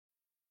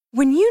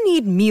When you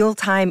need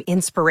mealtime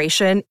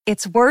inspiration,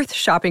 it's worth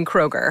shopping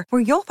Kroger,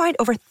 where you'll find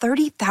over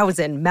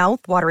 30,000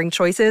 mouth-watering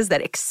choices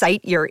that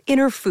excite your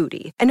inner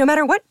foodie. And no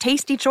matter what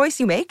tasty choice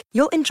you make,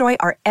 you'll enjoy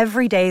our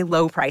everyday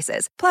low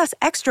prices, plus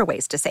extra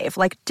ways to save,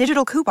 like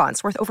digital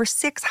coupons worth over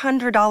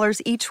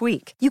 $600 each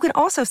week. You can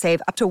also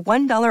save up to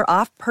 $1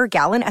 off per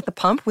gallon at the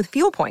pump with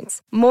fuel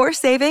points. More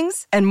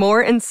savings and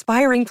more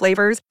inspiring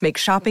flavors make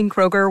shopping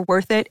Kroger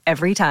worth it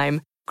every time.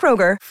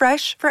 Kroger,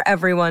 fresh for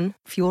everyone.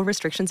 Fuel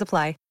restrictions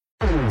apply.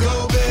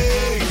 Go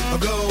big or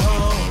go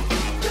home.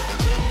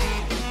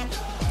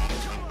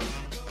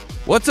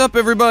 What's up,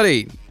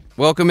 everybody?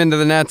 Welcome into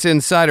the Nats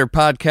Insider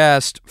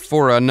Podcast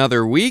for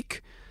another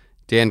week.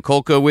 Dan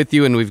Kolko with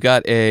you, and we've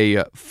got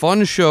a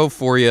fun show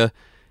for you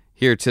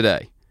here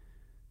today.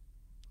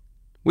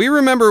 We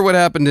remember what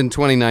happened in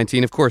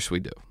 2019. Of course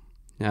we do.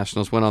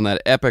 Nationals went on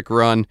that epic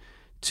run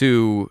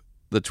to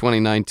the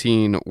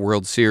 2019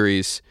 World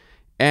Series,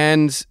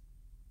 and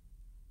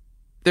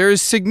there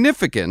is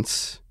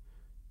significance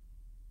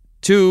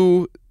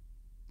to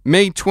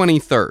May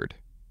 23rd.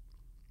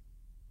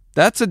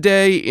 That's a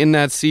day in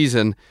that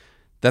season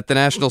that the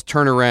Nationals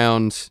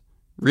turnaround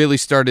really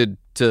started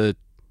to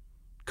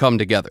come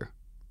together.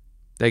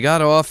 They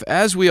got off,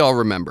 as we all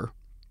remember,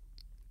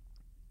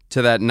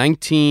 to that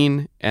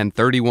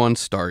 19-31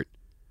 start.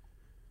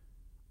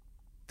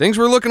 Things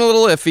were looking a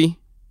little iffy,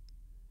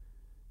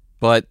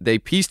 but they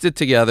pieced it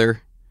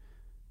together.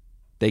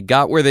 They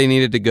got where they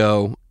needed to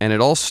go, and it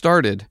all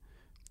started,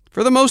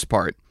 for the most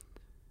part,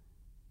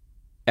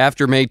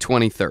 after May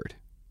 23rd.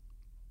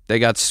 They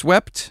got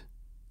swept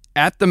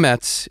at the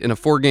Mets in a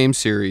 4-game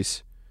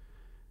series,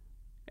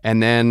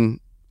 and then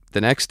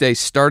the next day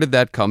started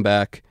that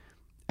comeback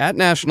at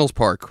Nationals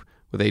Park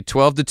with a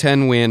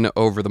 12-10 win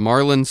over the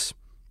Marlins,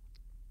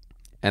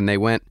 and they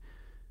went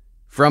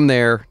from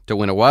there to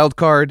win a wild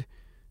card,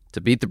 to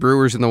beat the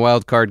Brewers in the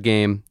wild card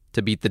game,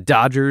 to beat the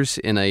Dodgers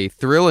in a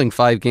thrilling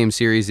 5-game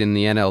series in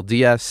the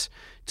NLDS,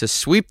 to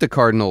sweep the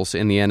Cardinals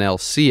in the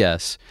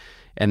NLCS,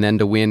 and then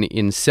to win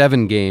in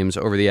 7 games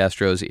over the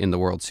Astros in the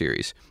World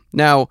Series.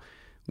 Now,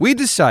 we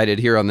decided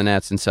here on the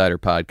Nats Insider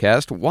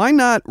Podcast, why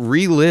not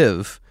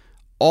relive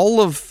all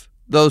of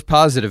those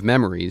positive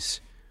memories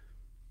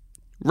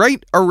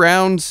right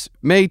around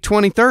May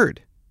 23rd?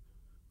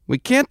 We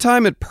can't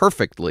time it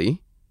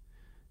perfectly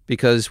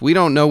because we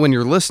don't know when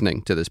you're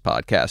listening to this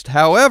podcast.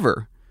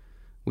 However,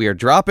 we are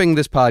dropping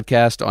this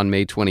podcast on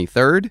May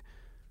 23rd,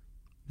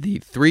 the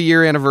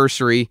 3-year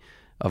anniversary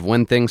of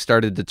when things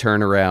started to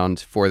turn around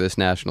for this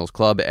Nationals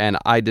club, and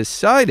I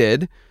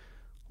decided,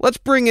 let's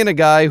bring in a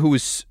guy who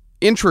was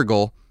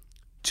integral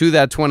to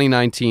that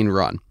 2019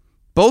 run,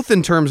 both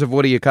in terms of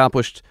what he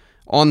accomplished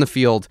on the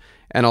field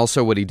and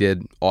also what he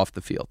did off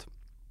the field.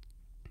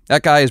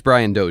 That guy is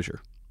Brian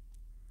Dozier.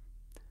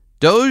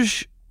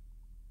 Doge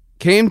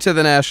came to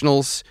the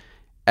Nationals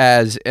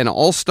as an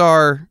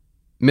all-star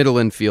middle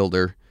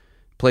infielder,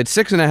 played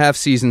 6.5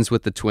 seasons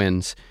with the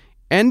Twins,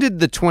 ended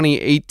the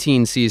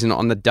 2018 season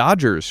on the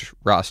Dodgers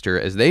roster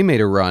as they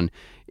made a run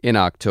in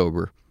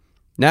October.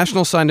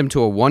 Nationals signed him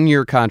to a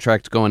 1-year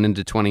contract going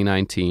into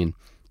 2019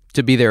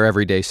 to be their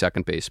everyday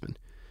second baseman.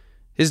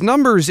 His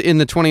numbers in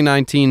the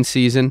 2019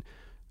 season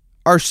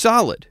are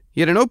solid.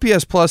 He had an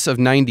OPS plus of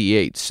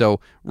 98,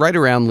 so right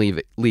around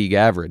league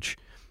average.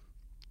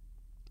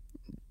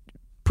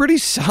 Pretty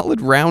solid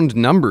round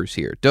numbers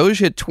here. Doge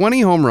hit 20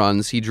 home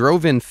runs. He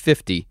drove in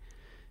 50,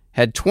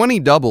 had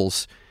 20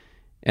 doubles,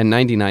 and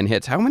 99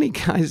 hits. How many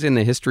guys in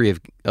the history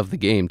of the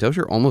game?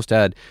 Dozier almost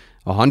had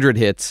 100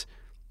 hits,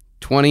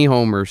 20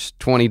 homers,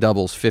 20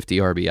 doubles, 50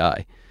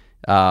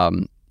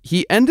 RBI.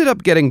 He ended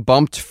up getting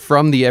bumped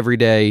from the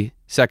everyday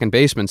second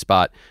baseman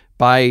spot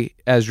by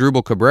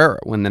Asdrubal Cabrera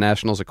when the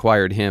Nationals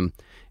acquired him,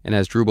 and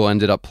Asdrubal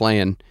ended up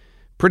playing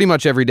pretty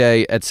much every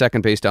day at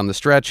second base down the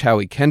stretch.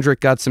 Howie Kendrick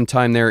got some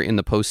time there in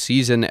the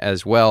postseason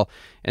as well,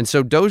 and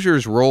so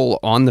Dozier's role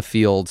on the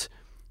field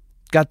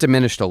got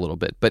diminished a little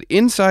bit. But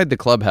inside the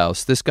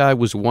clubhouse, this guy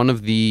was one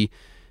of the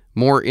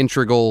more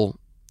integral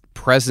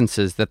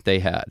presences that they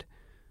had.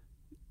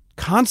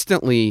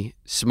 Constantly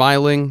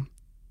smiling,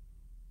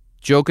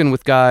 joking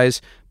with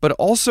guys, but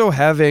also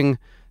having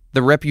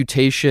the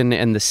reputation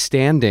and the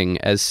standing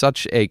as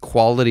such a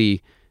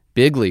quality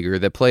big leaguer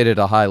that played at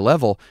a high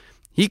level.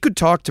 He could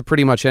talk to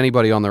pretty much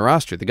anybody on the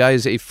roster. The guy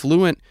is a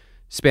fluent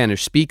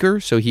Spanish speaker,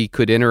 so he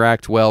could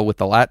interact well with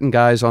the Latin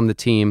guys on the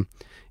team,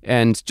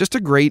 and just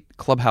a great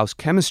clubhouse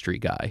chemistry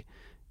guy.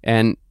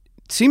 And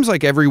it seems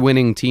like every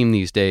winning team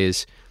these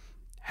days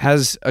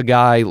has a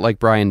guy like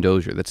Brian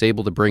Dozier that's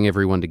able to bring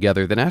everyone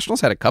together. The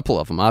Nationals had a couple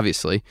of them,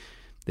 obviously.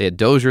 They had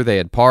Dozier, they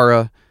had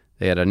Parra,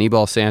 they had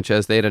Anibal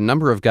Sanchez. They had a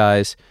number of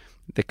guys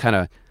that kind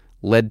of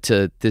led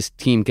to this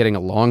team getting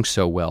along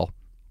so well.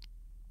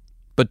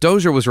 But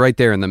Dozier was right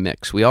there in the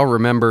mix. We all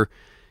remember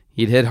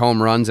he'd hit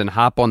home runs and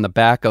hop on the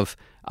back of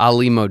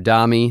Ali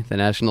Modami, the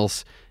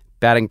Nationals'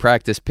 batting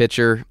practice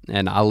pitcher,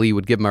 and Ali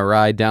would give him a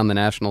ride down the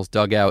Nationals'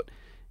 dugout.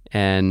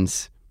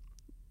 And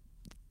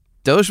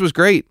Doge was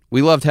great.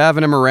 We loved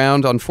having him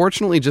around.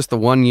 Unfortunately, just the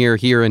 1 year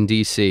here in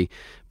D.C.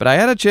 But I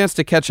had a chance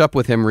to catch up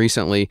with him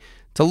recently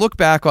to look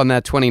back on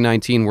that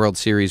 2019 World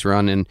Series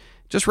run and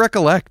just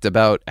recollect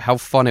about how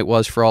fun it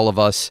was for all of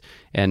us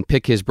and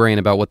pick his brain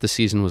about what the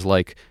season was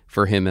like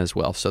for him as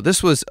well. So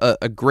this was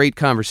a great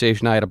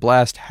conversation. I had a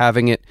blast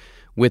having it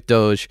with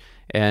Doge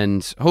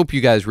and hope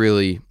you guys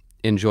really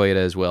enjoy it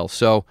as well.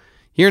 So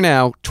here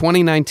now,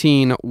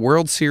 2019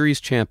 World Series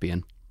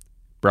champion,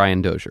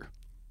 Brian Dozier.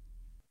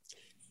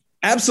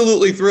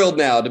 Absolutely thrilled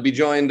now to be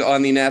joined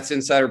on the Nats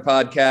Insider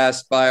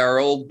podcast by our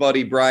old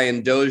buddy,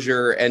 Brian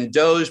Dozier. And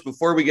Doge,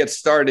 before we get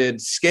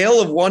started,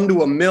 scale of 1 to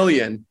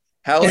 1,000,000,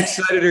 how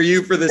excited are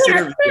you for this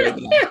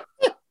interview?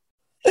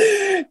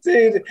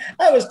 Dude,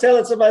 I was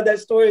telling somebody that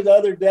story the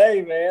other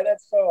day, man.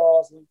 That's so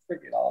awesome.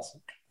 Freaking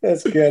awesome.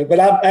 That's good. But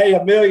hey,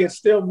 1,000,000,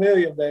 still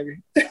 1,000,000, baby.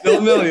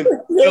 Still 1,000,000.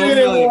 Million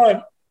and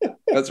one.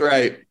 That's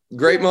right.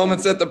 Great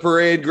moments at the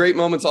parade, great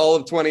moments all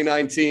of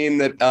 2019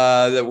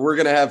 that we're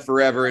going to have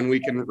forever and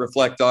we can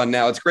reflect on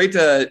now. It's great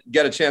to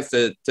get a chance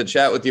to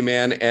chat with you,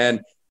 man.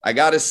 And I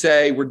got to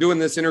say, we're doing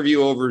this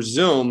interview over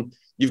Zoom.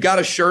 You've got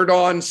a shirt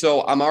on,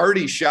 so I'm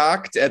already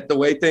shocked at the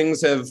way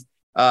things have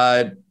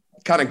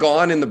kind of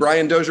gone in the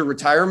Brian Dozier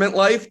retirement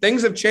life.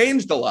 Things have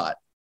changed a lot.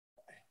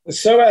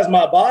 So has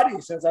my body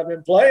since I've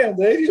been playing,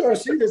 dude. You want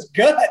to see this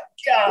gut?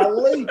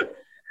 Golly.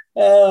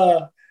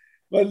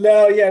 But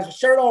no, yeah,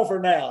 shirt on for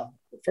now.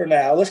 For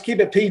now, let's keep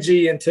it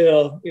PG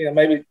until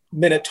maybe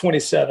minute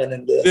 27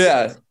 in this.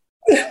 Yeah,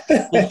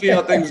 we'll see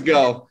how things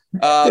go.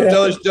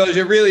 Doge,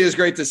 it really is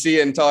great to see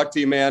you and talk to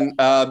you, man.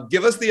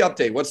 Give us the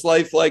update. What's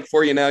life like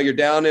for you now? You're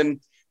down in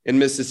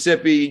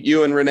Mississippi.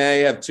 You and Renee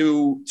have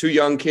two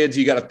young kids.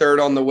 You got a third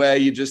on the way.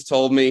 You just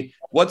told me.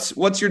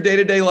 What's your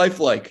day-to-day life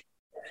like?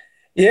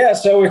 Yeah,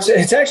 so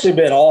it's actually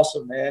been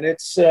awesome, man.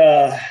 It's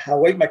I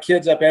wake my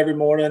kids up every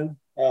morning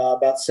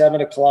about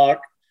 7:00.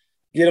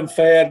 Get them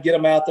fed, get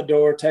them out the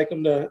door, take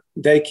them to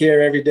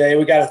daycare every day.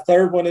 We got a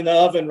third one in the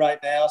oven right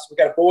now. So we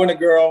got a boy and a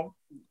girl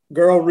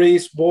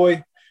Reese,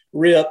 boy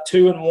Rip,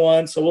 2 and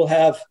 1. So we'll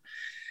have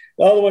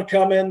the other one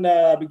coming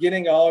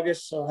beginning of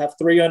August. So we'll have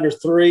 3 under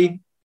 3.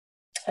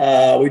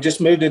 We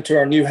just moved into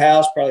our new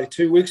house probably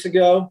 2 weeks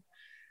ago.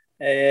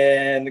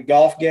 And the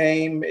golf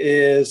game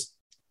is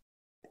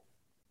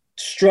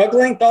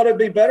struggling. Thought it'd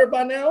be better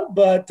by now,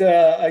 but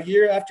a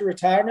year after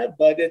retirement,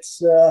 but it's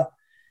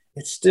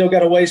still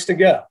got a ways to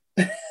go.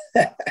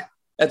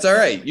 That's all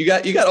right. You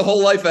got a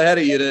whole life ahead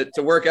of you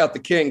to work out the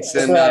kinks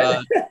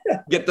and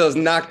get those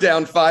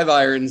knockdown 5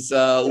 irons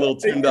a little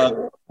tuned up.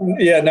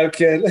 Yeah, no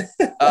kidding.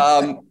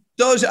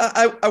 Doge,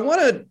 I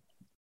want to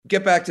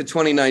get back to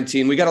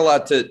 2019. We got a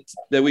lot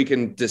that we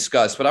can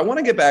discuss, but I want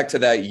to get back to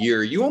that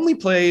year. You only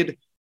played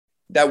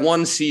that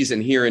one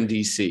season here in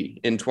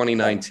DC in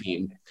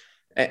 2019.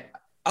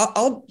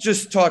 I'll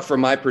just talk from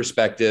my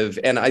perspective,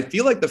 and I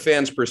feel like the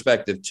fans'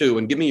 perspective too,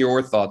 and give me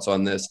your thoughts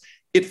on this.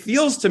 It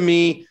feels to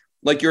me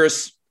like you're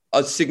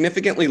a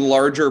significantly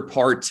larger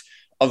part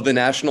of the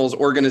Nationals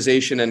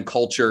organization and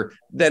culture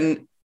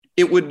than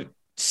it would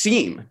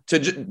seem to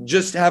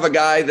just have a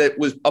guy that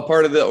was a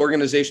part of the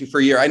organization for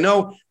a year. I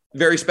know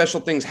very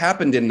special things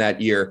happened in that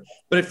year,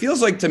 but it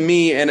feels like to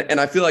me, and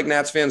I feel like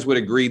Nats fans would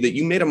agree, that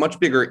you made a much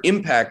bigger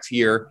impact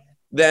here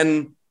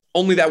than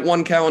only that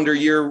one calendar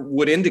year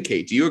would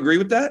indicate. Do you agree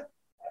with that?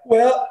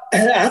 Well,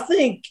 I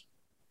think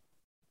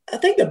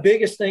the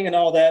biggest thing in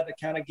all that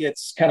kind of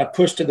gets kind of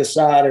pushed to the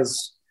side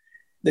is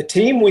the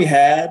team we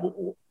had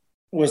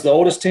was the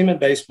oldest team in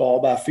baseball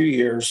by a few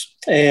years,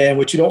 and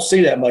which you don't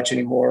see that much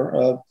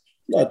anymore.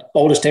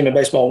 Oldest team in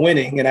baseball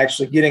winning and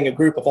actually getting a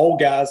group of old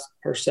guys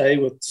per se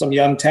with some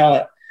young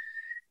talent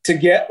to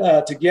get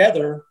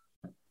together.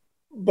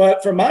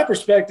 But from my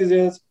perspective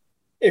is,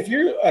 if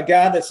you're a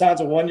guy that signs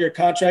a 1-year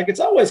contract, it's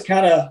always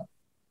kind of,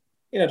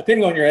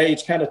 depending on your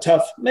age, kind of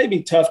tough,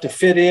 maybe tough to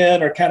fit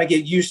in or kind of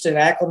get used to and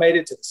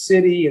acclimated to the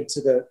city and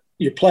to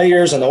your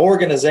players and the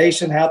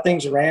organization, how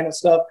things ran and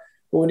stuff.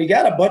 But when you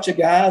got a bunch of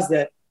guys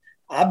that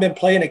I've been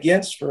playing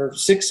against for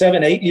 6,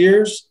 7, 8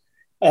 years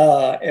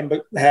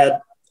and had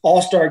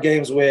all-star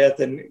games with,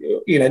 and,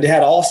 they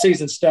had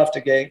all-season stuff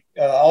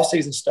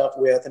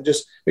with, and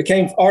just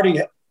became already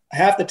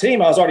half the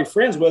team I was already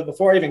friends with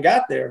before I even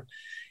got there.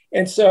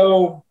 And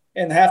so,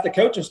 and half the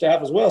coaching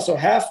staff as well.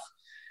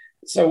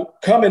 So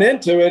coming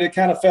into it, it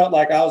kind of felt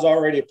like I was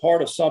already a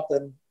part of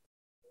something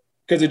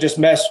because it just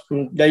messed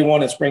from day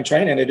one in spring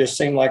training. It just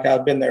seemed like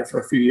I'd been there for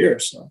a few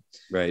years. So.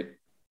 Right.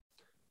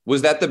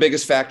 Was that the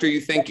biggest factor,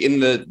 you think, in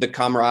the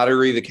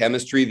camaraderie, the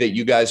chemistry that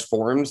you guys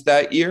formed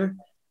that year?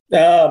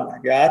 Oh my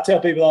God. I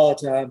tell people all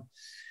the time.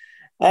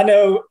 I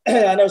know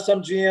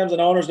some GMs and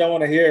owners don't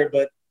want to hear it,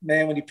 but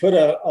man, when you put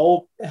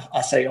old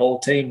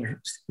team,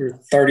 we're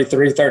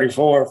 33,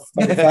 34,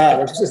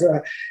 35,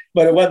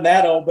 but it wasn't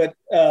that old, but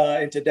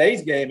in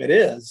today's game, it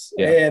is.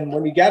 Yeah. And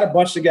when you got a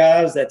bunch of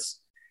guys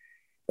that's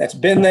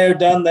been there,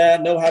 done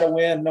that, know how to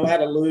win, know how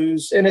to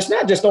lose. And it's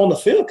not just on the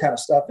field kind of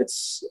stuff. It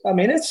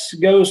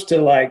goes to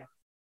like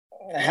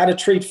how to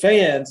treat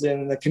fans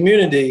in the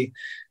community,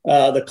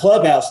 the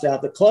clubhouse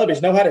staff, the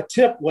clubbies, know how to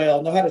tip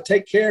well, know how to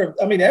take care of,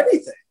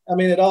 everything.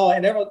 It all,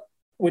 and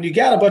when you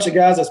got a bunch of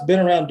guys that's been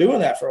around doing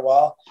that for a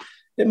while,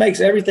 it makes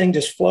everything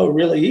just flow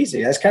really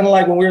easy. It's kind of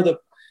like when we were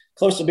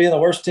close to being the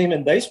worst team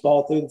in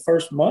baseball through the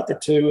first month or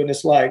two. And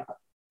it's like,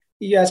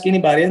 you ask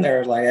anybody in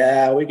there, it's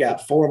like, we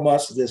got 4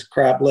 months of this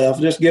crap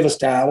left. Just give us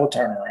time. We'll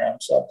turn it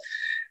around. So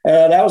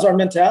that was our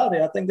mentality.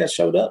 I think that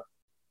showed up.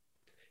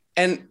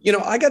 And,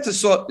 I got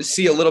to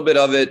see a little bit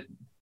of it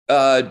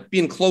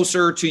being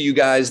closer to you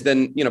guys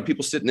than,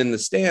 people sitting in the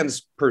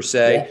stands per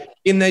se,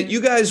 in that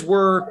you guys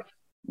were,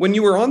 when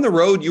you were on the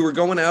road, you were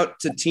going out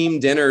to team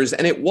dinners,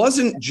 and it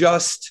wasn't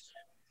just,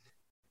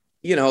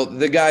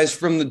 the guys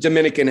from the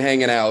Dominican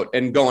hanging out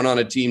and going on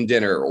a team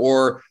dinner,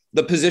 or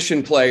the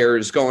position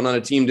players going on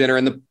a team dinner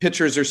and the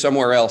pitchers are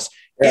somewhere else.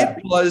 Yeah.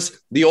 It was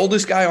the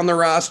oldest guy on the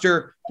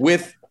roster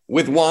with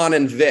Juan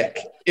and Vic.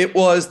 It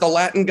was the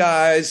Latin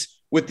guys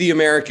with the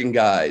American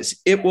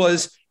guys. It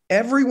was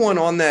everyone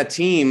on that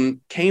team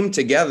came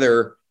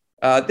together.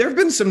 There have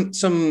been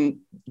some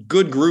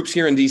good groups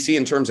here in DC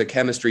in terms of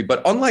chemistry,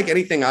 but unlike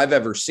anything I've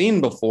ever seen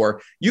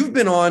before, you've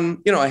been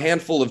on, a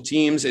handful of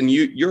teams, and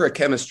you're a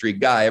chemistry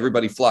guy.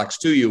 Everybody flocks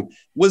to you.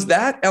 Was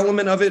that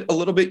element of it a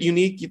little bit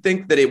unique? You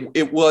think that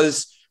it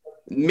was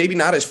maybe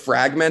not as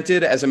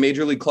fragmented as a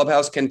major league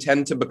clubhouse can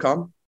tend to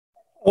become?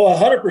 Well,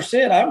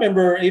 100%. I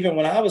remember even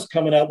when I was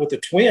coming up with the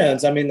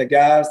Twins, the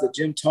guys, the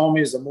Jim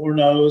Thomes, the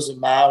Mornos, the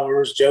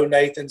Mowers, Joe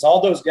Nathans,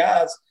 all those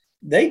guys,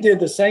 they did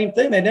the same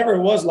thing. They never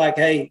was like,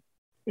 hey,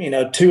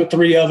 2 or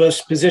 3 of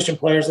us, position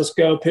players, let's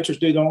go, pitchers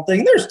do their own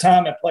thing. There's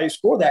time and place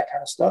for that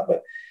kind of stuff,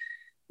 but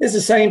it's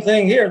the same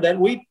thing here that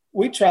we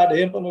tried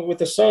to implement with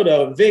the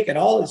Soto and Vic and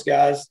all these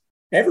guys.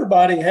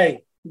 Everybody,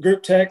 hey,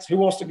 group text, who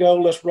wants to go,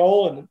 let's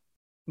roll. And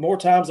more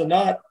times than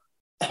not,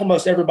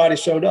 almost everybody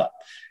showed up,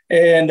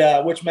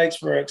 and which makes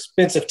for an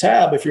expensive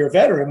tab if you're a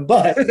veteran.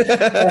 But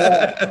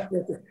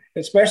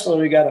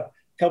especially we got a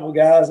couple of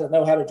guys that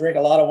know how to drink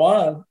a lot of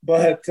wine.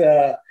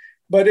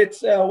 But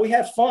it's we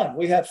had fun.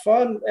 We had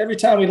fun every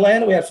time we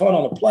landed. We had fun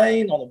on the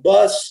plane, on the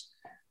bus,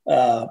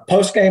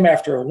 post game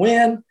after a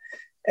win,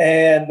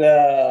 and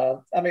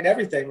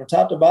everything from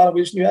top to bottom.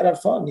 We just knew how to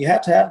have fun. You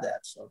have to have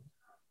that. So,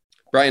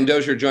 Brian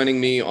Dozier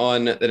joining me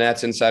on the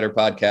Nats Insider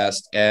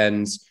podcast,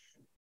 and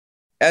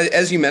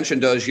as you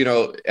mentioned, Doge,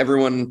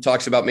 everyone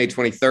talks about May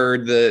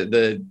 23rd,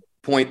 the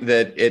point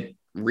that it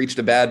reached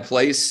a bad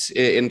place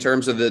in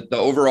terms of the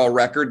overall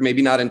record,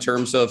 maybe not in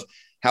terms of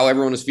how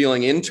everyone was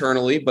feeling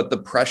internally, but the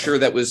pressure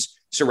that was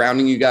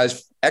surrounding you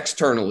guys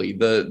externally,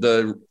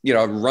 the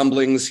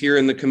rumblings here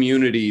in the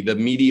community, the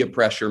media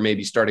pressure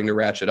maybe starting to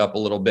ratchet up a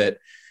little bit.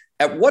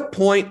 At what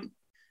point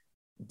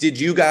did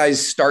you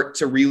guys start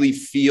to really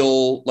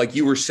feel like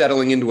you were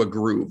settling into a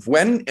groove?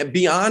 When,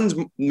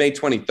 beyond May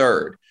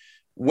 23rd,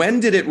 when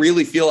did it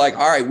really feel like,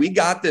 all right, we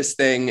got this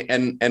thing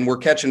and we're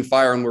catching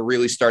fire and we're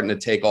really starting to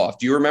take off?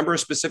 Do you remember a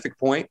specific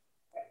point?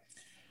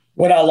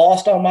 When I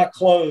lost all my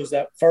clothes,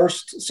 that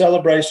first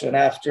celebration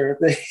after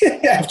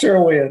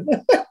a win.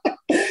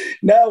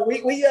 No,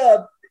 we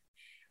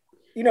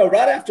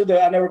right after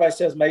I know everybody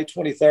says May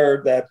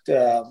 23rd,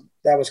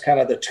 that was kind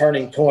of the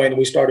turning point.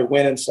 We started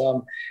winning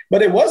some,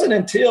 but it wasn't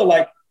until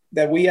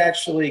that we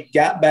actually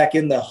got back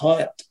in the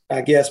hunt,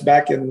 I guess,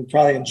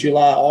 probably in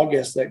July,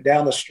 August, that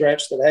down the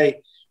stretch that,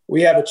 hey,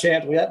 we had a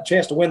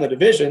chance to win the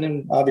division.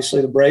 And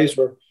obviously the Braves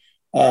were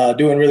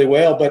doing really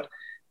well, but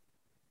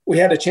we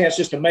had a chance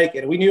just to make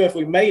it. We knew if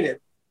we made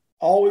it,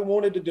 all we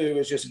wanted to do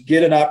is just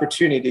get an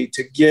opportunity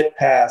to get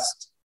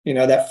past,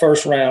 that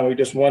first round. We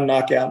just one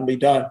knockout and be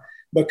done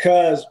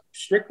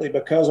strictly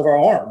because of our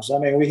arms.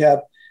 We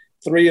have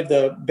 3 of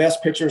the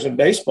best pitchers in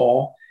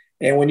baseball.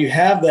 And when you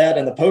have that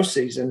in the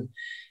postseason,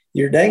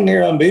 you're dang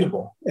near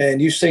unbeatable.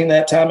 And you've seen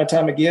that time and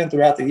time again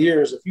throughout the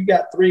years. If you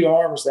got 3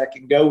 arms that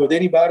can go with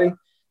anybody,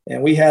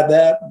 and we had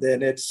that,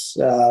 then it's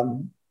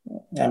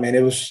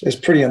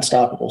pretty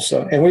unstoppable.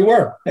 So, and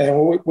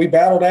we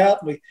battled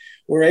out. We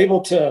were able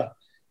to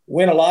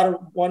win a lot of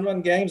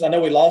 1-run games. I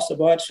know we lost a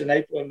bunch in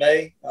April and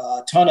May,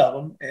 a ton of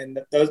them, and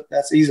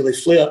that's easily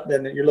flipped.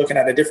 And you're looking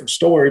at a different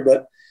story,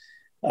 but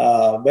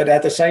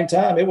at the same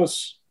time, it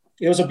was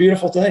a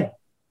beautiful thing.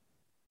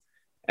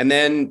 And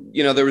then,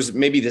 there was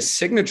maybe the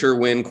signature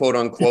win, quote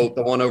unquote,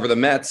 the one over the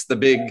Mets, the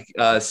big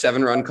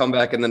 7-run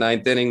comeback in the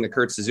 9th inning, the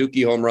Kurt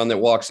Suzuki home run that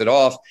walks it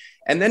off.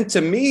 And then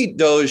to me,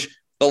 Doge,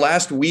 the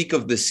last week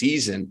of the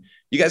season,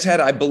 you guys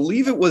had, I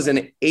believe it was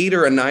an 8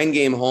 or a 9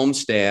 game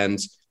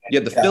homestand. You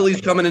had the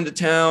Phillies coming into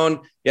town.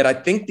 You had, I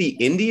think, the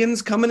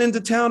Indians coming into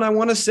town, I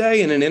want to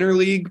say, in an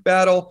interleague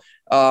battle,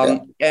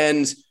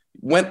 and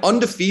went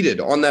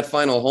undefeated on that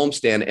final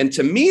homestand. And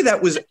to me,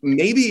 that was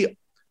maybe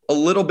a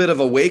little bit of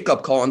a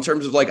wake-up call in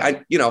terms of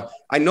I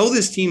know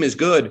this team is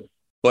good,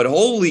 but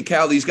holy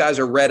cow, these guys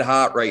are red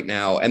hot right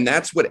now. And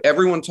that's what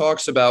everyone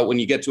talks about when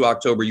you get to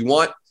October. You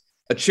want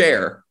a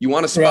chair, you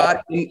want a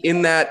spot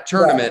in that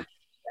tournament.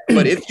 Right.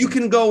 But if you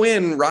can go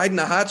in riding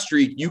a hot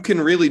streak, you can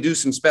really do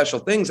some special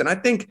things. And I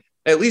think,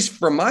 at least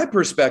from my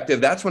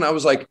perspective, that's when I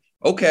was like,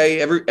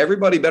 okay,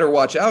 everybody better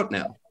watch out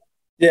now.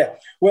 Yeah.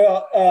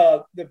 Well,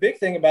 the big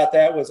thing about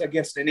that was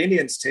against an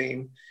Indians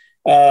team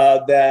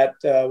that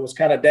was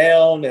kind of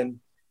down, and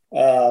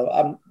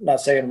I'm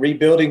not saying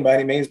rebuilding by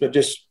any means, but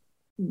just,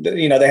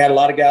 they had a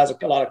lot of guys,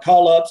 a lot of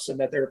call-ups, and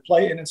that they were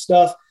playing and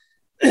stuff.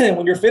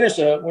 when you're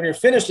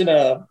finishing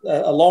a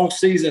long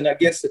season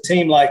against a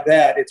team like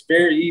that, it's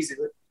very easy,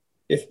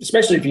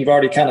 especially if you've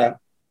already kind of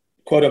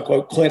quote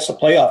unquote clinched a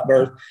playoff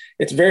berth.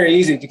 It's very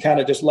easy to kind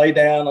of just lay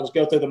down, let's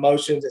go through the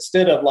motions,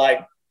 instead of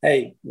like,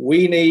 hey,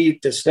 we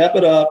need to step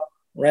it up,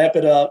 ramp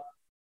it up,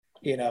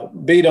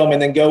 beat them,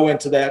 and then go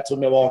into that to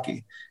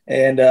Milwaukee.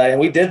 And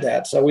we did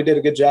that. So we did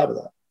a good job of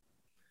that.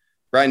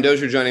 Brian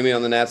Dozier joining me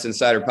on the Nats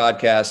Insider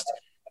podcast.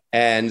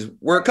 And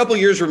we're a couple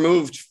years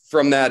removed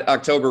from that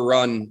October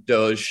run,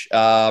 Doge.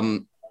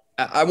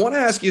 I want to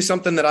ask you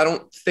something that I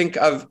don't think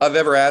I've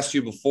ever asked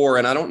you before,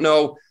 and I don't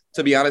know,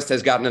 to be honest,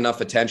 has gotten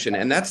enough attention.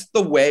 And that's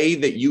the way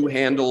that you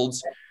handled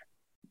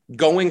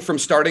going from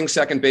starting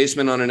second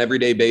baseman on an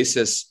everyday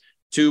basis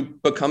to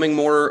becoming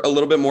a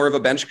little bit more of a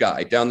bench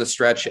guy down the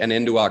stretch and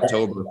into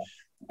October.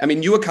 I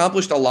mean, you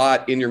accomplished a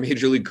lot in your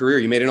major league career.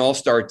 You made an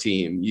all-star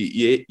team.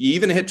 You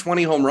even hit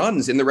 20 home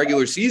runs in the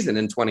regular season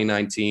in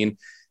 2019.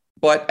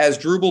 But as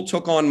Drupal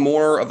took on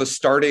more of a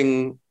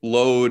starting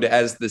load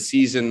as the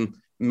season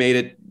made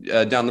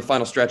it down the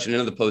final stretch and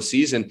into the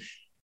postseason,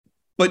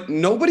 but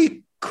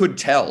nobody could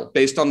tell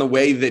based on the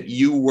way that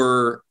you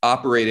were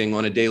operating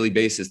on a daily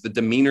basis, the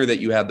demeanor that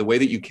you had, the way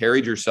that you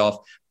carried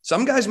yourself.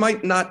 Some guys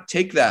might not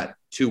take that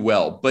too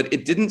well, but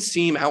it didn't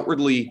seem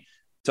outwardly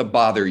to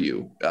bother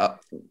you.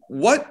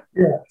 What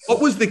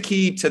was the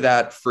key to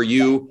that for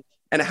you?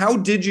 And how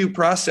did you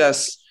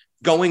process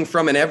going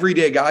from an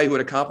everyday guy who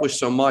had accomplished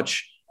so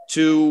much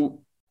to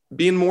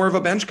being more of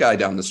a bench guy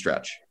down the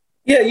stretch?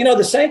 Yeah,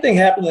 the same thing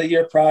happened the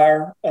year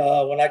prior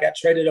when I got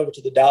traded over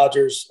to the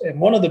Dodgers. And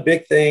one of the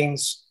big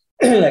things,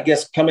 I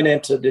guess, coming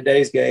into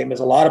today's game is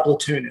a lot of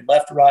platooning,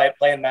 left to right,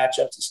 playing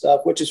matchups and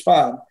stuff, which is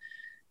fine.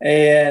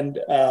 And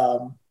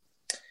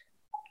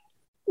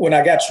when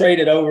I got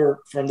traded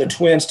over from the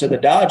Twins to the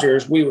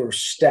Dodgers, we were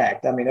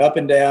stacked. I mean, up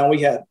and down.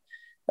 We had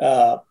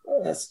a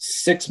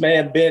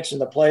 6-man bench in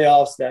the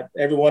playoffs that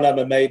every one of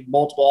them made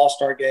multiple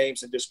all-star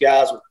games, and just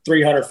guys with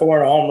 300,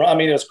 400 home run. I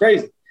mean, it was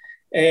crazy.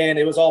 And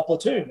it was all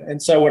platoon.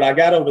 And so when I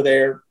got over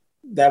there,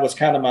 that was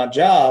kind of my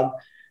job,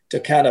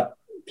 to kind of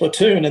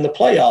platoon in the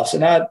playoffs.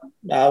 And I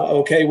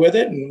okay with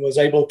it, and was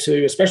able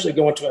to, especially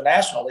going to a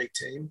National League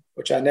team,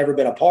 which I'd never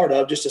been a part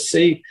of, just to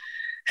see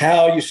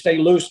how you stay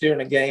loose during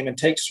a game and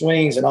take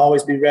swings and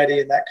always be ready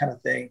and that kind of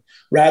thing,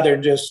 rather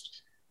than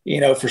just,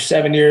 for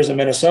 7 years in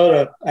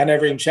Minnesota, I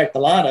never even checked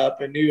the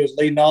lineup and knew it was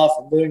leading off,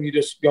 and boom, you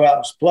just go out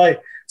and play.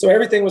 So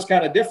everything was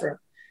kind of different.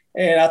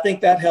 And I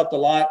think that helped a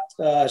lot,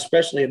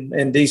 especially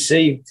in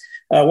D.C.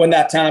 When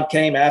that time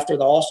came after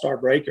the All-Star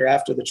break, or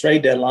after the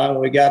trade deadline,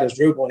 when we got his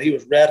Drupal, and he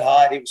was red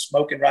hot. He was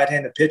smoking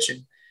right-handed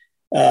pitching.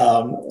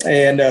 So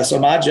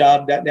my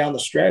job down the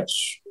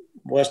stretch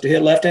was to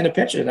hit left-handed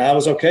pitching, and I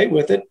was okay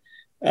with it.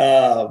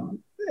 Even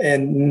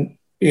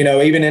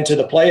into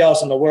the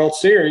playoffs and the World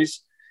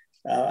Series,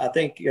 I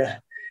think if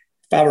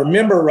I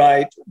remember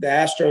right, the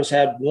Astros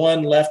had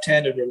one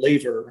left-handed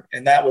reliever,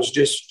 and that was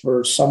just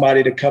for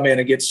somebody to come in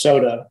and get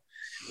soda.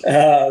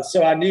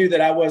 So I knew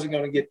that I wasn't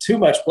going to get too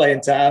much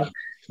playing time,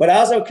 but I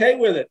was okay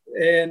with it.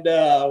 And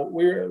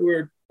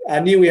I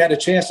knew we had a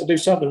chance to do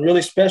something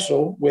really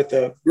special with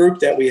the group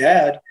that we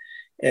had.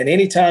 And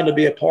any time to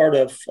be a part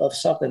of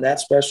something that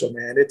special,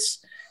 man,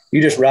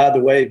 you just ride the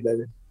wave,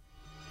 baby.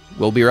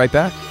 We'll be right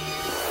back.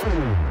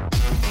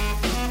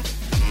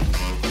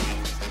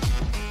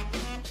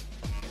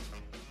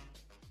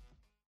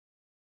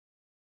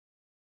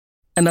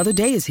 Another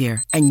day is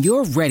here, and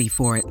you're ready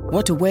for it.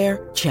 What to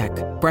wear? Check.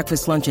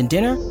 Breakfast, lunch, and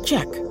dinner?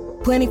 Check.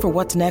 Planning for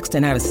what's next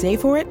and how to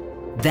save for it?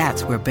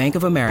 That's where Bank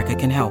of America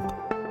can help.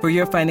 For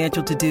your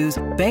financial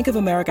to-dos, Bank of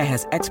America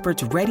has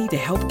experts ready to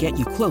help get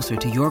you closer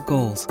to your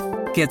goals.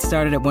 Get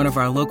started at one of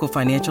our local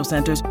financial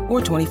centers or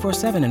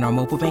 24/7 in our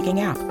mobile banking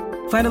app.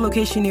 Find a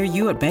location near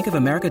you at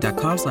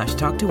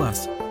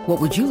bankofamerica.com/talktous. What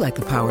would you like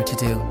the power to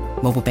do?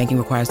 Mobile banking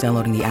requires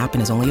downloading the app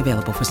and is only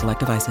available for select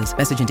devices.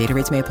 Message and data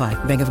rates may apply.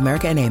 Bank of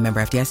America N.A., member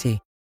FDIC.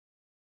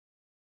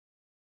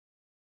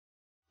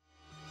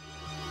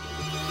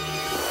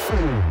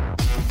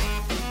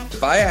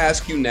 If I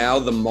ask you now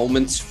the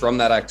moments from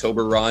that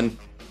October run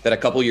that a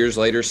couple years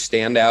later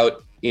stand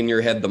out in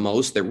your head the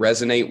most, that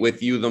resonate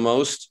with you the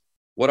most,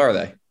 what are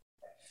they?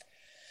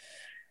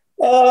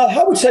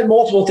 I would say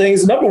multiple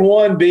things. Number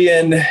one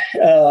being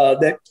I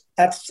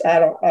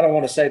don't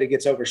want to say that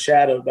gets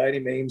overshadowed by any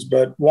means,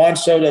 but Juan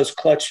Soto's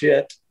clutch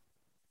hit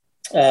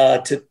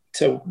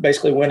to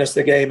basically win us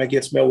the game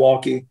against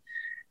Milwaukee.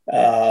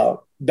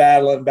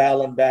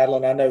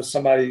 Battling. I know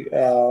somebody,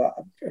 I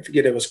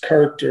forget, it was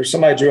Kurt or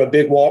somebody, drew a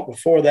big walk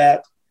before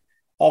that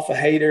off a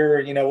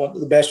Hader, one of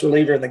the best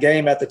reliever in the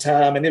game at the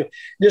time. And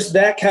just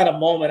that kind of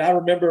moment, I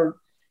remember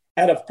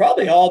out of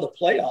probably all the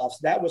playoffs,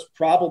 that was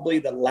probably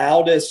the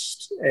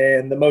loudest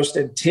and the most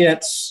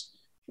intense,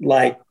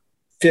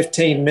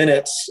 15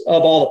 minutes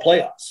of all the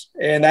playoffs.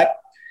 And that,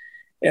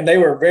 and they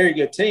were a very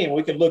good team.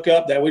 We could look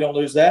up that we don't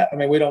lose that. I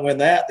mean, we don't win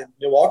that, then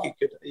Milwaukee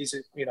could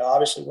easily,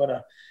 obviously win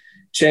a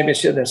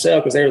championship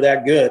themselves because they were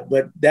that good.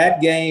 But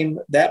that game,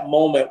 that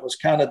moment was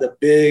kind of the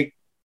big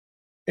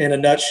in a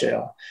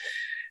nutshell.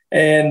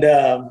 And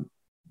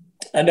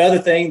another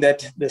thing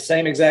that the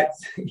same exact,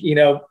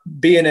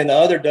 being in the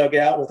other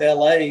dugout with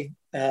LA,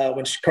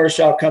 when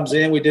Kershaw comes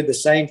in, we did the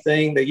same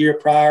thing the year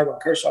prior when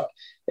Kershaw,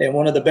 and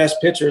one of the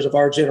best pitchers of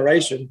our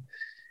generation,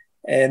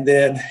 and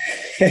then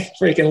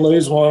freaking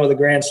lose one with a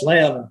grand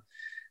slam.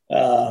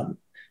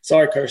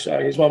 Sorry,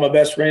 Kershaw, he's one of my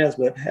best friends,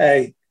 but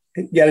hey,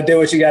 you got to do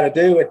what you got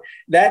to do. And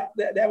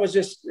that was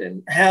just,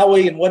 and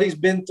Howie and what he's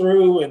been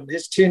through and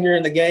his tenure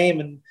in the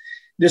game, and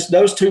just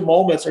those two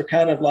moments are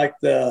kind of like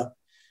the,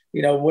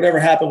 whatever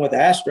happened with the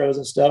Astros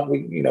and stuff,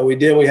 we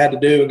did what we had to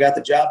do and got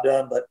the job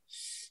done. But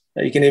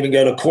you can even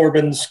go to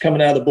Corbin's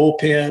coming out of the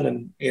bullpen,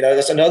 and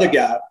that's another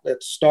guy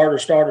that's starter,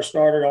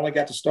 only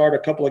got to start a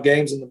couple of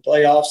games in the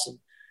playoffs,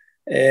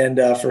 and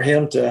for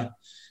him to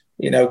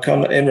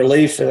come in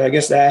relief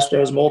against the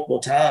Astros multiple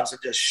times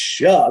and just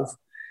shove.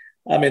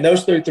 I mean,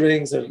 those three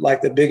things are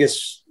like the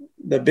biggest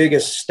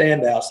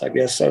standouts, I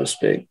guess, so to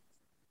speak.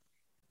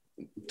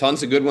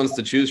 Tons of good ones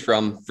to choose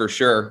from, for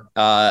sure.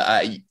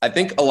 I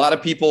think a lot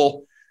of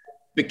people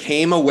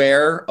became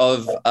aware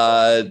of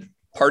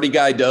Party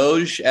Guy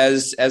Doge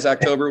as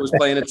October was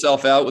playing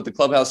itself out with the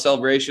clubhouse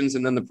celebrations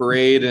and then the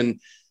parade, and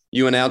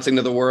you announcing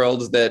to the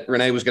world that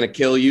Renee was going to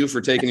kill you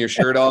for taking your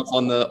shirt off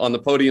on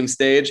the podium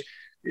stage.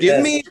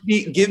 Give me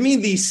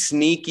the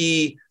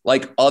sneaky,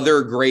 like,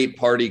 other great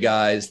party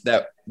guys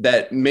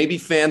that maybe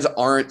fans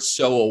aren't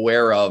so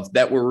aware of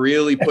that were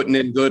really putting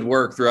in good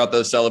work throughout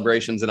those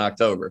celebrations in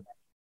October.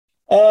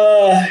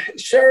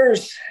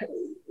 Scher's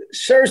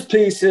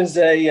piece is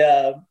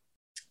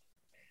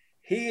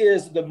he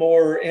is the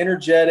more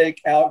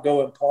energetic,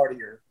 outgoing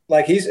partier.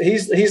 Like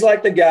he's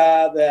like the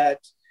guy that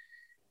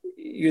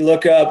you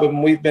look up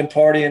and we've been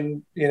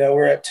partying,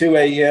 we're at 2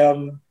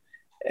 a.m.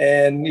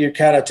 and you're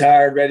kind of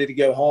tired, ready to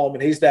go home.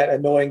 And he's that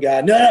annoying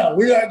guy. No,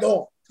 we're not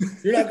going.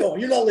 You're not going.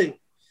 You're not leaving.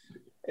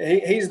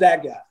 He's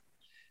that guy.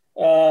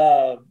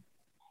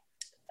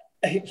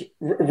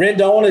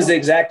 Rendon is the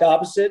exact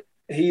opposite.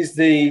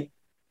 He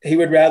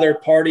would rather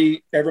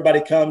party,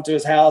 everybody come to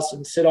his house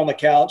and sit on the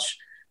couch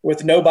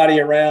with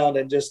nobody around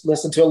and just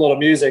listen to a little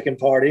music and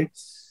party.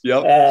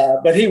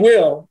 Yep. But he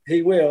will.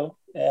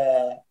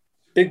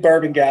 Big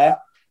bourbon guy.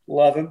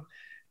 Love him.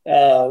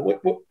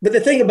 But the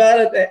thing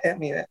about it, I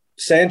mean,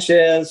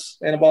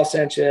 Anibal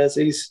Sanchez,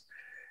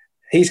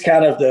 he's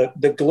kind of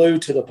the glue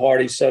to the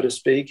party, so to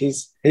speak.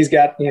 He's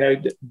got,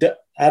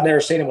 I've never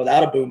seen him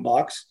without a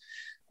boombox.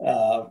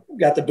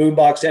 Got the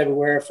boombox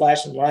everywhere,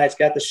 flashing lights,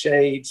 got the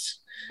shades.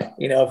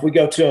 If we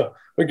go to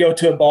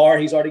a bar,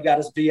 he's already got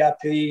his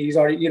VIP. He's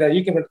already,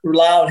 you can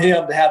rely on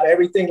him to have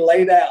everything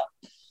laid out.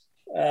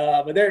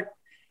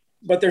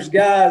 But there's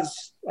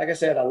guys, like I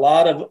said, a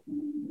lot of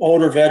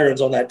older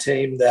veterans on that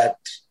team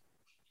that's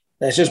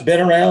just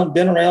been around,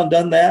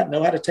 done that,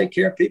 know how to take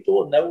care of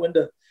people, and know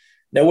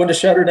when to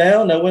shut her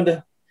down, know when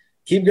to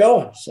keep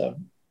going. So,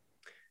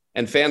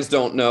 and fans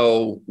don't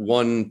know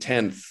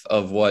 1/10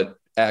 of what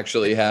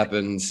actually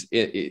happens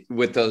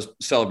with those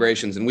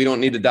celebrations, and we don't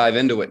need to dive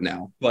into it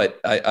now. But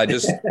I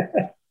just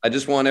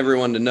want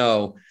everyone to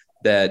know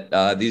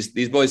that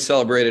these boys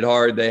celebrated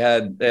hard. They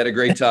had a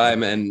great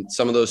time, and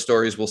some of those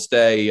stories will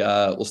stay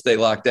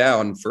locked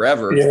down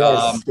forever.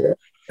 Yes.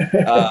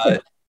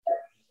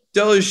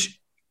 Doge,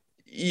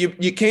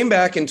 you came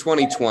back in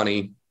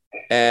 2020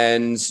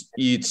 and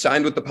you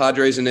signed with the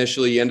Padres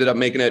initially. You ended up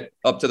making it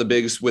up to the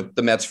bigs with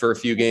the Mets for a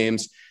few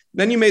games.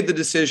 Then you made the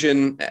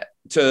decision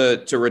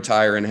to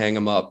retire and hang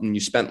them up, and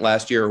you spent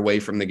last year away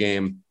from the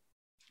game.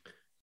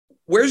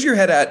 Where's your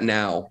head at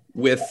now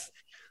with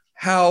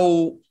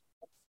how,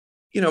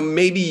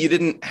 maybe you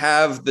didn't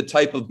have the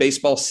type of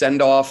baseball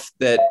send-off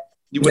that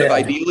you would have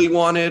ideally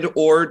wanted,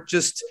 or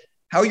just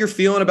how you're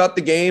feeling about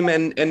the game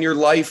and your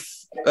life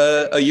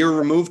a year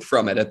removed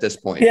from it at this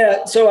point?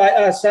 Yeah, so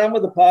I signed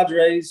with the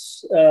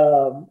Padres,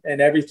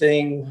 and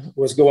everything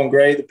was going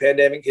great. The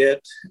pandemic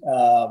hit.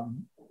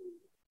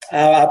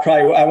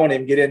 I won't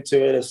even get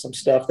into it as some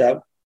stuff that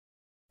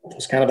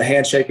was kind of a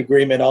handshake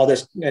agreement, all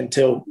this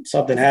until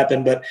something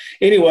happened. But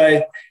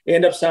anyway,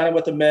 ended up signing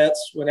with the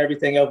Mets when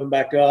everything opened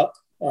back up.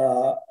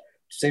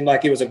 Seemed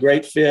like it was a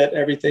great fit.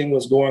 Everything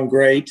was going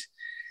great.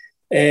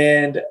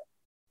 And,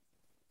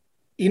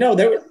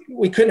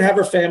 we couldn't have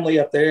our family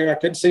up there. I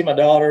couldn't see my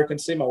daughter, couldn't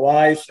see my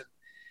wife.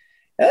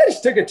 And that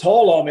just took a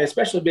toll on me,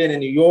 especially being in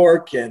New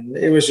York. And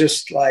it was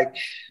just like,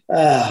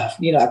 I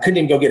couldn't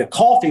even go get a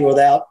coffee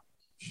without,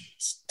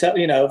 as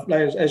you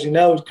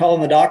know,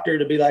 calling the doctor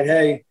to be like,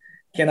 hey,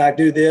 can I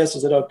do this?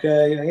 Is it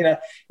okay?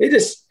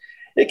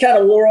 It kind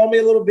of wore on me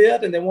a little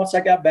bit. And then once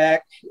I got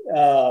back,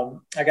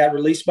 I got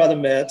released by the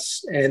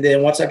Mets. And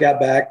then once I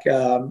got back,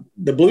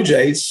 the Blue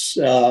Jays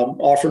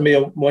offered me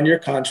a 1-year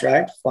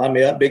contract, fly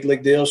me up, big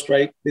league deal,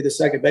 straight, be the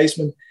second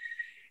baseman.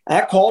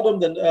 I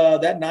called them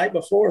that night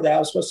before that I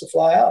was supposed to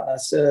fly out. And I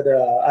said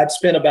I'd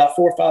spent about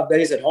 4 or 5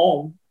 days at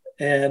home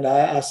And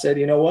I said,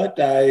 you know what,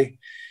 I'd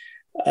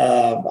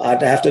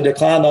have to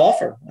decline the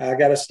offer. I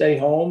got to stay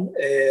home,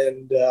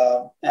 and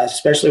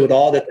especially with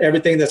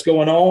everything that's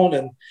going on,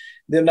 and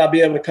them not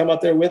be able to come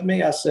up there with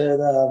me. I said,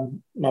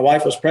 my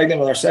wife was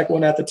pregnant with our second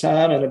one at the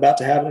time, and about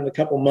to have it in a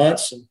couple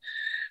months. And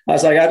I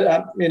was like,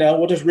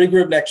 we'll just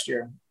regroup next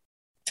year.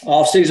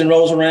 Off season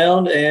rolls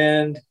around,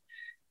 and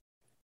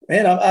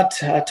man,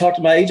 I talked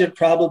to my agent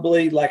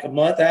probably like a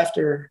month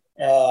after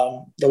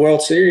the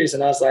World Series,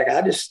 and I was like,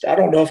 I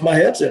don't know if my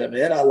head's in it,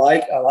 man. I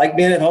like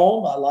being at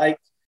home. I like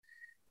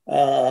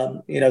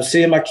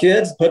seeing my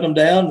kids, putting them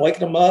down,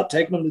 waking them up,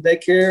 taking them to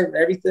daycare and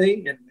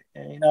everything.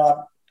 And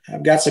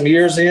I've got some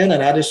years in,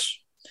 and I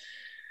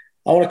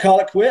want to call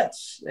it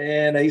quits.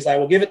 And he's like,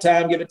 well, give it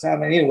time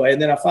anyway.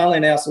 And then I finally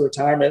announced the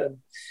retirement.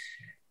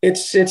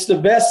 It's the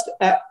best.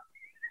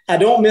 I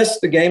don't miss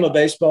the game of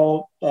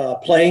baseball,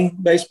 playing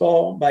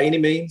baseball by any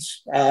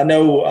means. I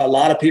know a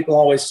lot of people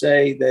always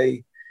say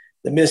they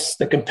miss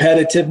the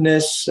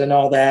competitiveness and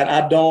all that.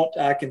 I don't.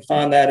 I can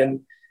find that.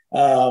 And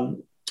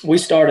we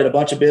started a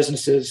bunch of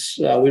businesses.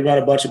 We run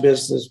a bunch of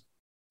businesses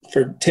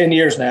for 10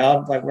 years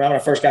now. Like when I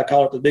first got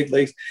called up to the big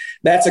leagues,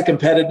 that's a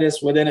competitiveness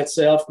within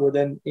itself,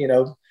 within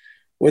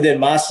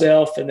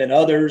myself and then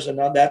others and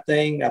on that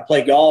thing. I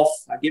play golf.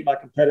 I get my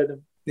competitive,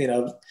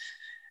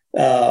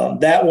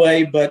 that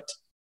way. But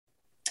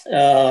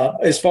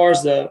as far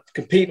as the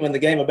competing in the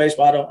game of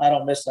baseball, I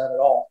don't miss that at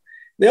all.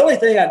 The only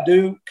thing I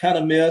do kind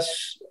of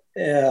miss,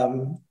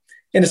 and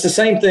it's the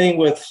same thing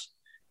with,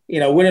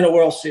 winning a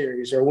World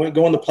Series or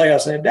going to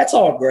playoffs, and that's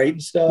all great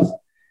and stuff.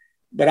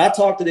 But I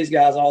talk to these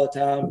guys all the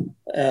time.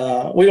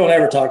 We don't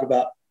ever talk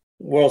about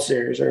World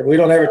Series, or we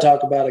don't ever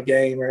talk about a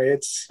game, or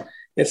it's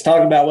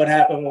talking about what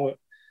happened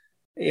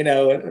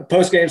when,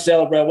 post-game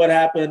celebrate, what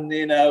happened,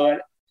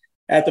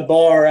 at the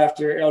bar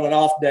after on an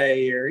off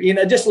day, or,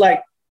 just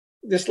like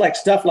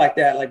stuff like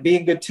that, like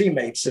being good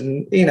teammates.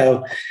 And,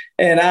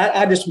 and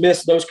I just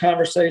miss those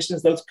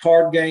conversations, those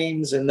card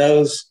games, and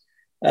those,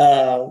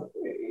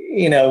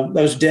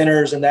 those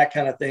dinners and that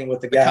kind of thing with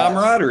the guys.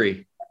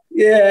 Camaraderie.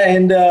 Yeah.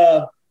 And,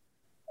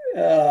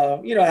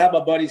 I have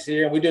my buddies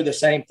here, and we do the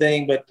same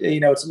thing, but,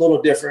 it's a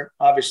little different,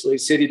 obviously,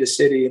 city to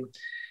city.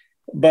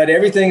 But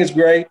everything is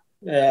great.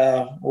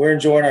 We're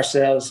enjoying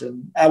ourselves.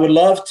 And I would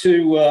love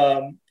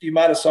to, you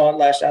might have saw it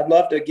last year, I'd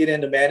love to get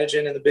into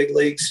managing in the big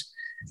leagues.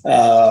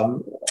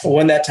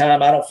 When that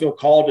time, I don't feel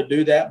called to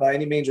do that by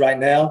any means right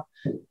now.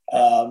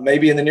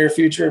 Maybe in the near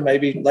future,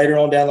 maybe later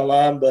on down the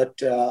line,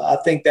 but I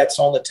think that's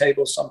on the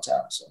table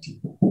sometimes.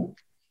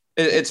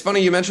 It's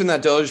funny you mentioned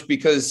that, Doge,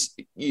 because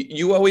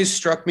you always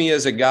struck me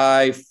as a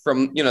guy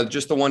from,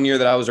 just the 1 year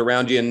that I was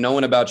around you and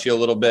knowing about you a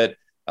little bit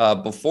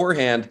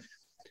beforehand,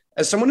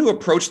 as someone who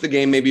approached the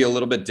game maybe a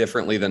little bit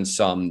differently than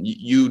some.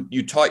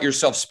 You taught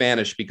yourself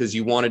Spanish because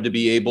you wanted to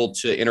be able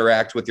to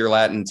interact with your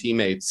Latin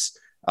teammates.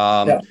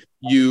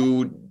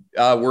 You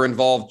were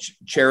involved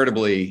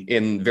charitably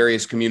in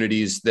various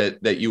communities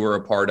that you were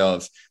a part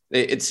of.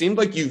 It seemed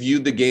like you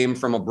viewed the game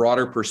from a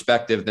broader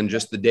perspective than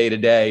just the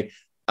day-to-day.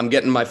 I'm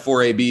getting my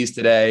 4 ABs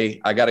today.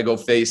 I got to go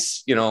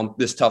face,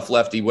 this tough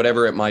lefty,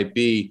 whatever it might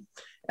be.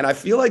 And I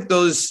feel like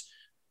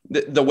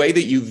the way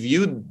that you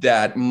viewed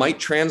that might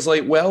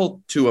translate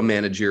well to a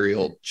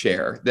managerial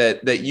chair,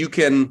 that you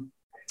can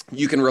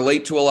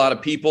relate to a lot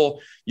of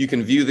people. You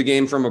can view the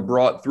game through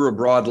a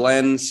broad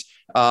lens.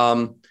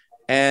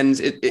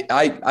 And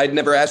I'd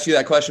never asked you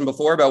that question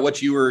before about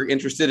what you were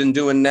interested in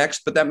doing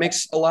next, but that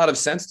makes a lot of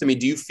sense to me.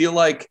 Do you feel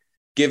like,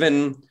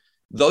 given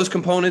those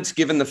components,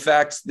 given the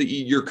fact that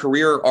your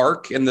career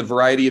arc and the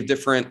variety of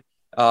different,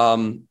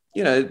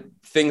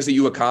 things that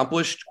you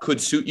accomplished could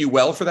suit you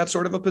well for that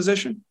sort of a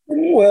position?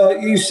 Well,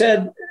 you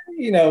said,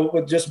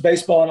 with just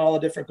baseball and all the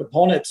different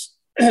components,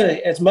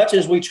 as much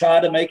as we try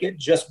to make it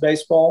just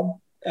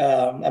baseball,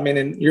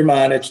 in your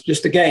mind, it's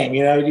just a game,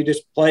 you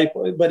just play,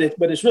 but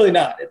it's really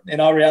not. In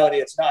all reality,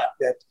 it's not.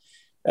 That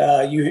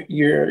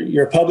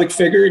you're a public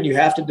figure, and you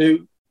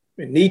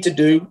need to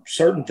do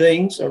certain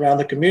things around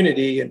the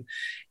community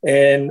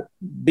and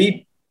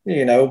be,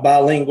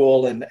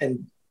 bilingual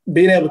and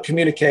being able to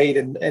communicate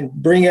and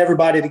bring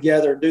everybody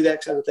together and do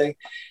that kind of thing.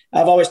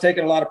 I've always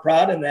taken a lot of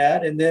pride in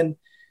that. And then,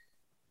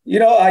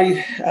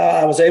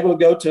 I was able to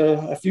go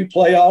to a few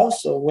playoffs,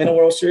 so win a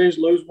World Series,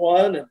 lose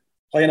one, and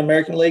play in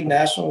American League,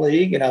 National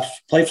League. And I've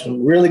played for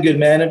some really good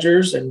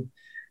managers and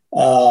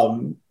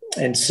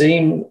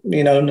seem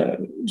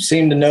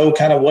to know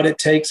kind of what it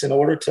takes in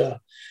order to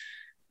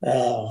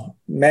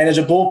manage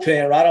a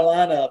bullpen, write a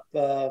lineup,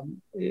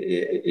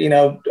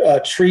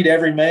 treat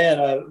every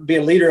man, be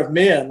a leader of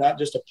men, not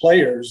just of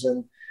players,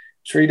 and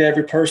treat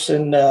every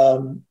person,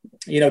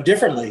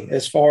 differently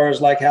as far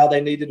as like how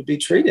they needed to be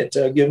treated,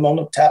 to give them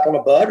a tap on the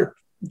butt or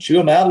chew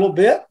them out a little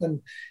bit,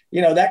 and,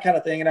 that kind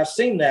of thing. And I've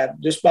seen that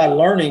just by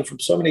learning from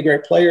so many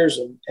great players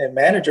and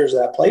managers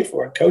that I played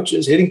for, and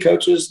coaches, hitting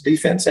coaches,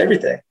 defense,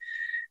 everything.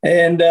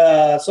 And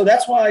so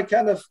that's why I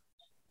kind of,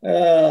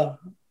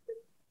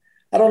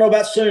 I don't know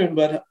about soon,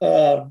 but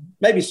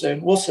maybe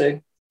soon. We'll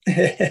see.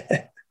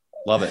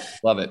 Love it.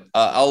 Love it.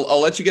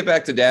 I'll let you get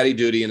back to daddy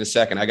duty in a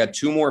second. I got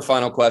 2 more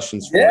final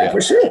questions for you. Yeah,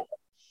 for sure.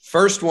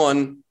 First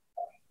one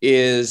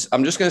is,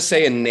 I'm just going to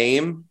say a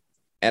name,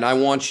 and I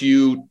want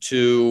you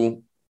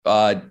to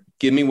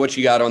give me what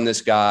you got on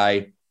this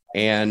guy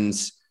and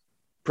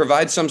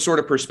provide some sort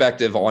of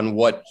perspective on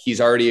what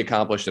he's already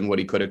accomplished and what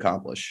he could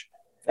accomplish.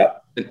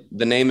 Yep.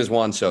 The name is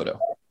Juan Soto.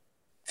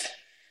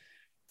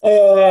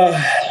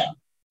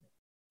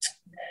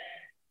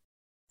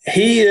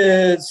 He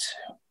is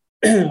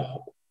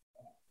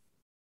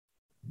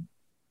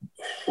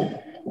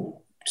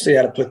see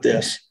how to put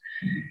this.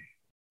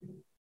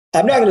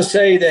 I'm not going to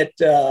say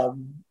that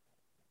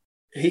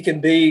he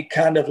can be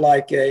kind of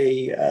like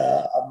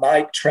a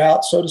Mike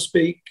Trout, so to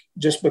speak,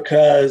 just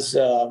because,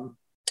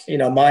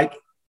 Mike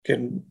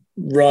can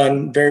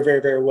run very,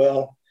 very, very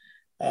well.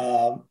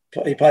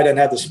 He probably doesn't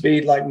have the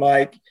speed like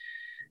Mike.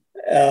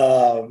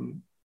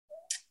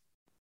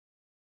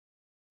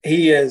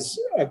 He is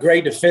a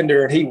great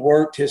defender, and he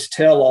worked his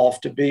tail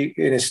off to be,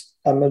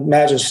 I'm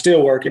imagine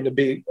still working to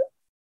be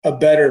a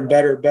better and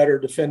better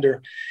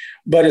defender.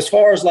 But as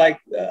far as like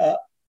the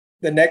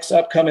next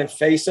upcoming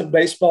face of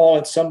baseball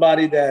and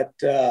somebody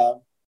that's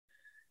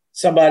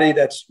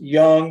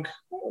young,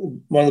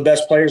 one of the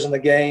best players in the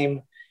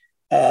game,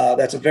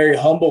 that's a very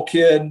humble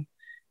kid,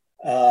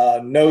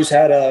 knows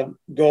how to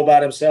go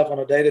about himself on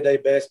a day-to-day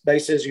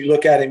basis. You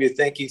look at him, you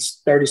think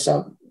he's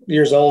 30-something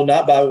years old,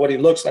 not by what he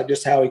looks like,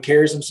 just how he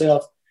carries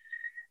himself.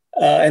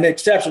 An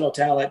exceptional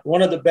talent,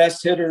 one of the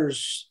best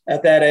hitters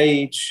at that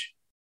age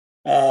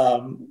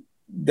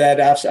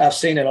that I've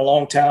seen in a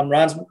long time.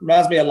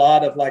 Reminds me a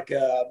lot of like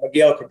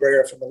Miguel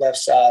Cabrera from the left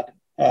side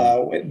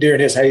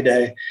during his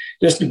heyday.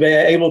 Just to be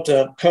able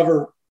to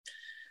cover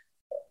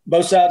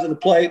both sides of the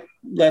plate,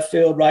 left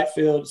field, right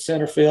field,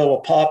 center field,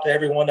 will pop to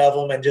every one of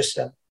them, and just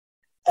an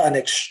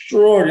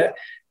extraordinary,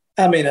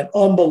 an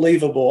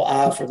unbelievable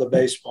eye for the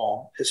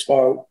baseball as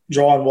far as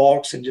drawing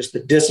walks and just the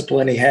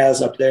discipline he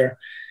has up there.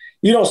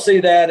 You don't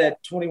see that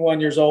at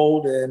 21 years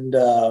old,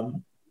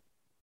 and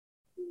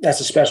that's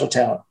a special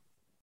talent.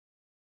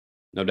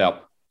 No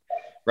doubt.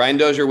 Brian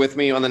Dozier with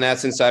me on the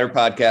Nats Insider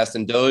podcast.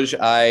 And Doge,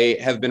 I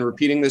have been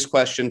repeating this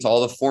question to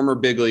all the former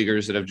big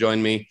leaguers that have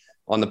joined me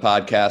on the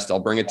podcast. I'll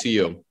bring it to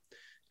you.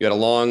 You had a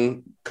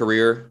long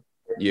career.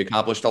 You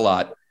accomplished a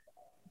lot.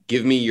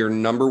 Give me your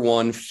number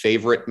one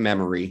favorite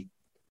memory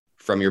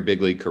from your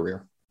big league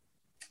career.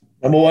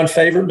 Number one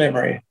favorite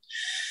memory.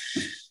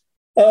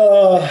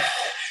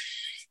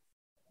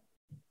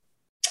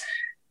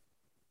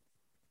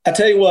 I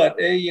tell you what,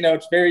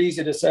 it's very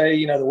easy to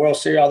say, the World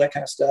Series, all that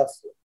kind of stuff.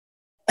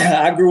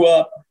 I grew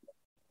up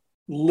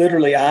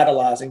literally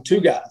idolizing 2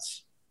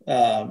 guys,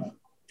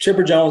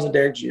 Chipper Jones and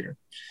Derek Jeter.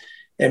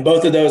 And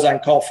both of those I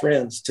can call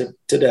friends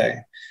today.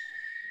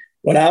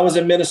 When I was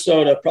in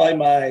Minnesota, probably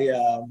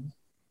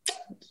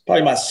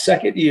my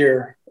second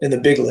year in the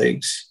big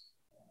leagues.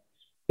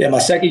 Yeah, my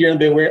second year in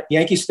the big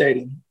Yankee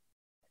Stadium.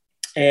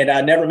 And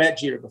I never met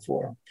Jeter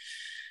before.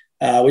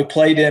 We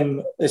played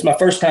him. It's my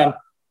first time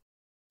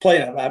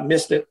playing him. I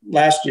missed it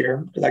last year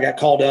because I got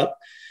called up.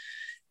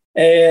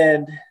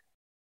 And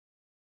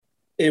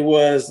it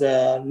was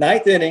the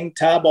 9th inning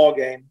tie ball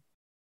game.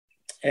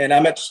 And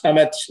I'm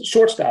at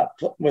shortstop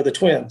with the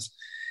Twins.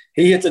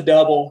 He hits a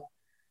double,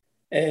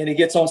 and he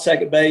gets on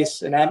second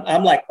base, and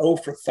I'm like 0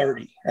 for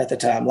 30 at the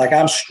time. Like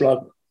I'm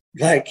struggling.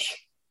 Like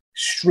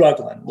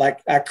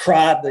I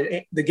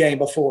cried the game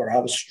before. I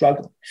was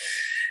struggling.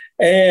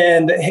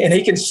 And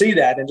he can see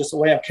that and just the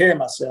way I'm carrying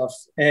myself.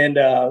 And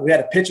we had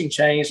a pitching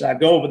change, and I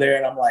go over there,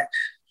 and I'm like,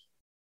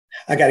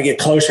 I got to get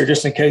closer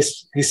just in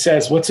case he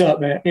says, "What's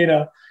up, man?"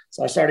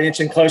 So I started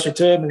inching closer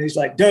to him, and he's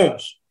like,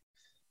 "Doge."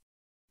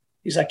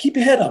 He's like, "Keep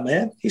your head up,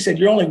 man." He said,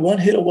 "You're only 1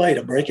 hit away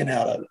to breaking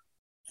out of it."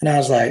 And I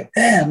was like,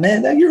 "Yeah,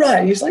 man, you're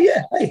right." He's like,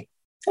 "Yeah, hey,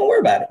 don't worry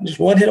about it. Just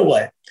 1 hit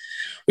away."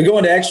 We go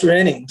into extra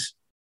innings.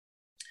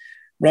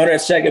 Runner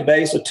at second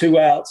base with 2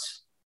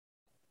 outs.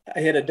 I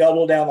hit a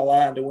double down the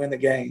line to win the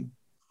game.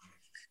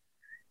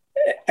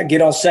 I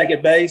get on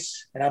second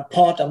base, and I'm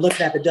pumped. I'm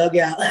looking at the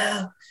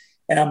dugout,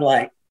 and I'm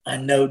like, I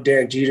know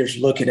Derek Jeter's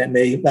looking at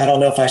me. I don't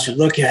know if I should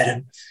look at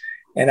him.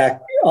 And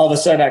all of a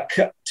sudden,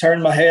 I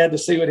turned my head to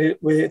see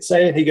what he'd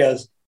say, and he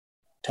goes,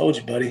 "Told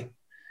you, buddy,"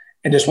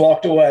 and just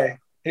walked away.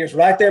 He was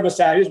right there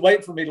beside me. He was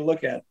waiting for me to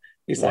look at him.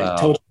 He's like,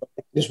 "Told you,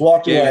 buddy." Just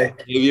walked away.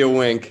 Gave you a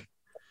wink.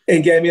 He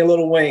gave me a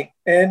little wink.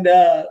 And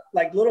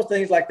like little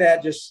things like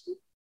that just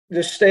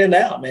stand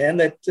out, man.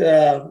 That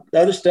the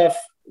other stuff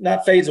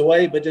not fades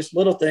away, but just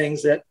little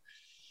things that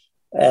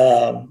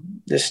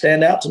just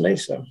stand out to me.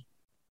 So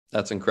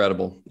that's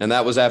incredible. And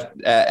that was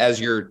as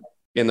you're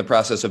in the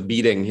process of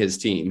beating his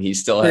team. He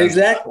still has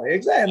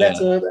exactly. Yeah. That's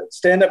a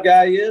stand-up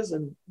guy he is,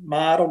 and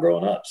my idol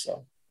growing up.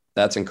 So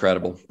that's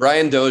incredible.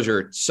 Brian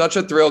Dozier, such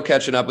a thrill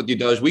catching up with you,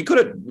 Doge. We could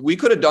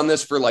have done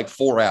this for like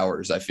 4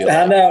 hours. I feel.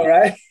 I know,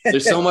 right?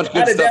 There's so much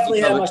good I'd stuff. definitely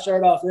have my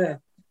shirt off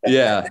then.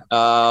 Yeah.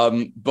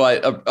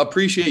 But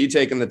appreciate you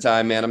taking the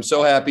time, man. I'm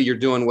so happy you're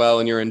doing well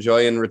and you're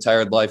enjoying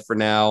retired life for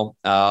now.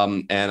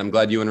 And I'm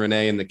glad you and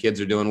Renee and the kids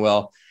are doing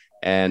well,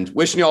 and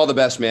wishing you all the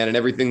best, man, and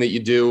everything that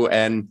you do.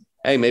 And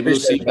Hey, maybe we'll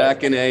see you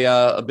back in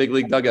a big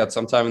league dugout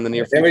sometime in the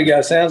near future. There we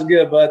go. Sounds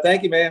good, bud.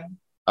 Thank you, man.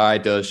 All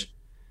right, Doge.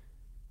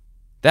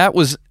 That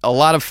was a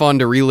lot of fun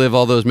to relive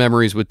all those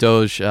memories with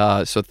Doge.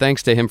 So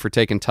thanks to him for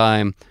taking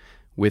time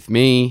with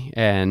me,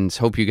 and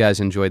hope you guys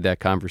enjoyed that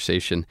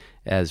conversation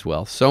as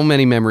well. So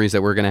many memories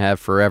that we're going to have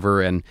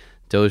forever, and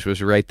Doge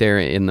was right there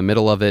in the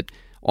middle of it,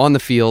 on the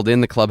field,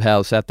 in the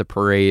clubhouse, at the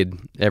parade,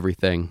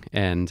 everything.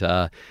 And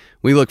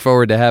we look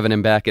forward to having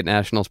him back at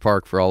Nationals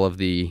Park for all of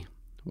the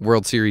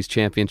World Series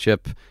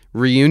championship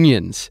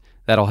reunions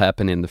that'll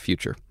happen in the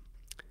future.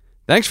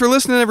 Thanks for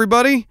listening,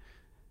 everybody.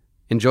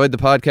 Enjoyed the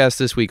podcast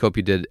this week. Hope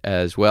you did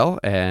as well.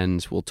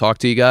 And we'll talk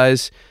to you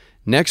guys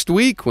next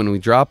week when we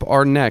drop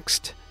our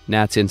next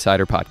Nats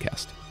Insider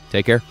podcast.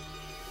 Take care.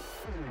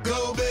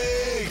 Go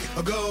big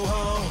or go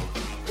home.